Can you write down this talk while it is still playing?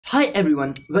Hi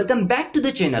everyone, welcome back to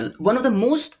the channel. One of the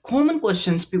most common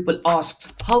questions people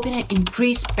ask, how can I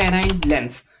increase penile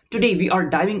length? Today we are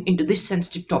diving into this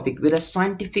sensitive topic with a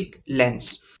scientific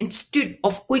lens. Instead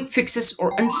of quick fixes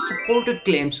or unsupported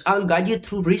claims, I will guide you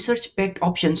through research-backed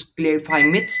options, clarify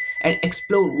myths, and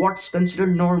explore what's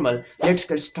considered normal. Let's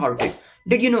get started.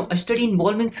 Did you know a study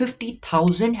involving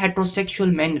 50,000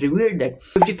 heterosexual men revealed that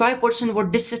 55% were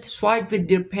dissatisfied with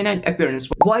their penile appearance,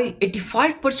 while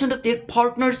 85% of their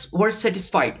partners were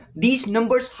satisfied? These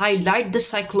numbers highlight the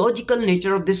psychological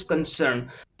nature of this concern.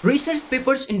 Research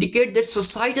papers indicate that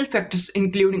societal factors,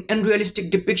 including unrealistic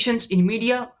depictions in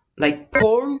media like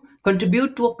porn,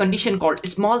 contribute to a condition called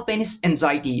small penis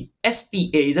anxiety. SPA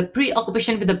is a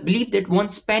preoccupation with the belief that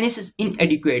one's penis is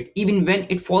inadequate even when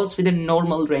it falls within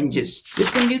normal ranges.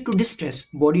 This can lead to distress,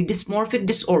 body dysmorphic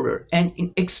disorder, and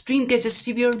in extreme cases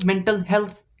severe mental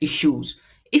health issues.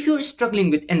 If you're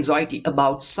struggling with anxiety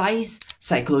about size,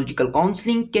 psychological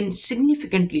counseling can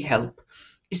significantly help.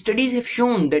 Studies have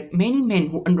shown that many men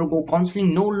who undergo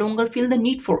counseling no longer feel the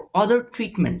need for other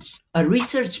treatments. A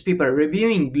research paper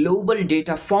reviewing global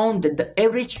data found that the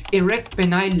average erect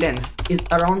penile length is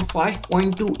around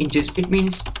 5.2 inches. It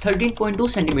means 13.2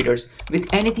 centimeters,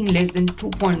 with anything less than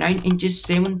 2.9 inches,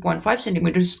 7.5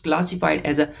 centimeters classified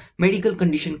as a medical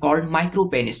condition called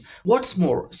micropenis. What's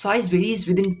more, size varies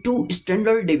within 2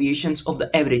 standard deviations of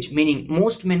the average, meaning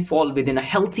most men fall within a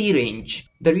healthy range.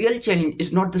 The real challenge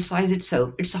is not the size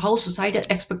itself, it's how societal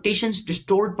expectations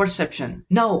distort perception.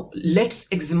 Now, let's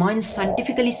examine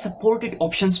scientifically supported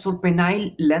options for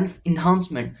penile length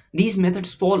enhancement. These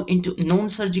methods fall into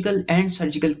non-surgical and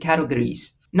surgical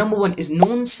categories. Number 1 is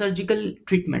non-surgical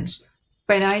treatments.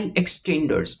 Penile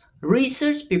extenders.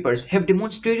 Research papers have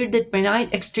demonstrated that penile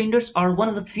extenders are one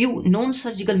of the few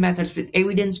non-surgical methods with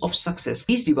evidence of success.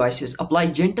 These devices apply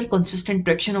gentle, consistent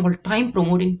traction over time,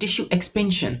 promoting tissue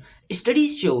expansion.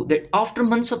 Studies show that after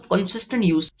months of consistent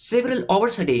use, several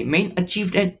hours a day, men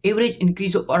achieved an average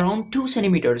increase of around 2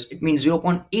 centimeters, it means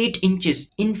 0.8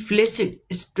 inches, in flaccid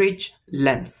stretch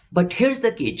length. But here's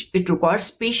the catch, it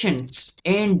requires patience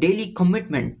and daily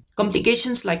commitment.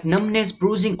 Complications like numbness,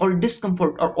 bruising, or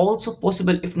discomfort are also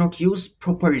possible if not used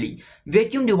properly.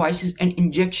 Vacuum devices and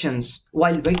injections.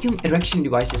 While vacuum erection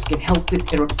devices can help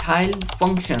with erectile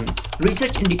function,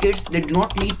 research indicates they do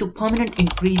not lead to permanent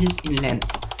increases in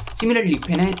length. Similarly,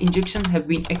 penile injections have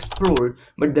been explored,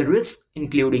 but the risks,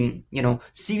 including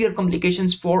severe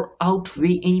complications,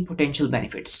 outweigh any potential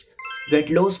benefits. Weight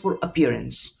loss for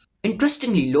appearance.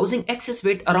 Interestingly, losing excess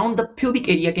weight around the pubic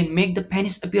area can make the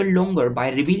penis appear longer by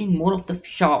revealing more of the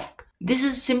shaft. This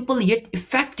is a simple yet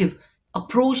effective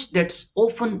approach that's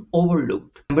often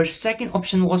overlooked. Number 2nd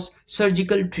option was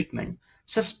surgical treatment.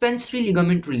 Suspensory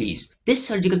ligament release. This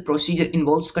surgical procedure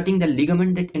involves cutting the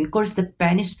ligament that anchors the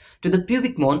penis to the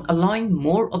pubic bone, allowing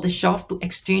more of the shaft to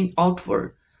extend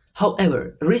outward.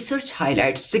 However, research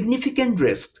highlights significant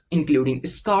risks, including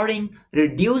scarring,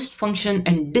 reduced function,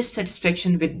 and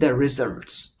dissatisfaction with the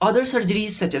results. Other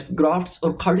surgeries such as grafts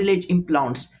or cartilage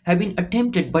implants have been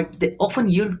attempted, but they often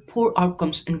yield poor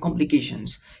outcomes and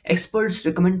complications. Experts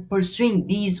recommend pursuing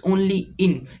these only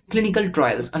in clinical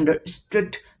trials under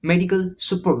strict medical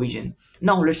supervision.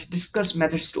 Now let's discuss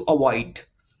methods to avoid.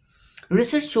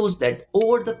 Research shows that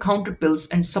over-the-counter pills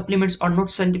and supplements are not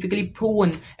scientifically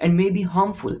proven and may be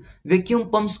harmful. Vacuum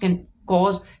pumps can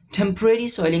cause temporary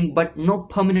swelling but no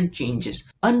permanent changes.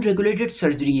 Unregulated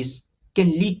surgeries can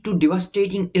lead to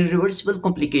devastating, irreversible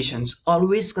complications.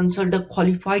 Always consult a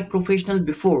qualified professional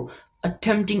before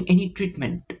attempting any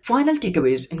treatment. Final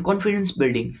takeaways and confidence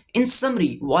building. In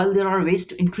summary, while there are ways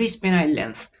to increase penile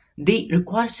length, they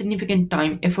require significant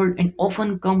time, effort, and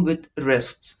often come with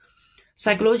risks.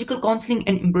 Psychological counseling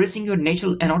and embracing your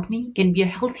natural anatomy can be a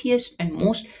healthiest and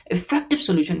most effective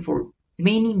solution for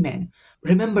many men.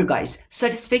 Remember guys,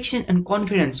 satisfaction and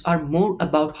confidence are more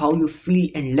about how you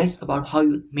feel and less about how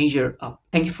you measure up.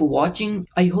 Thank you for watching.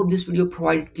 I hope this video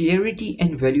provided clarity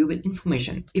and valuable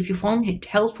information. If you found it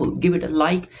helpful, give it a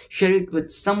like, share it with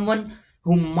someone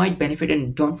who might benefit,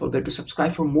 and don't forget to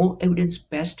subscribe for more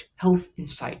evidence-based health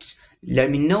insights.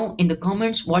 Let me know in the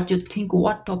comments what you think,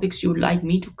 what topics you would like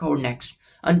me to cover next.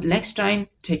 Until next time,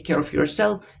 take care of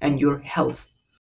yourself and your health.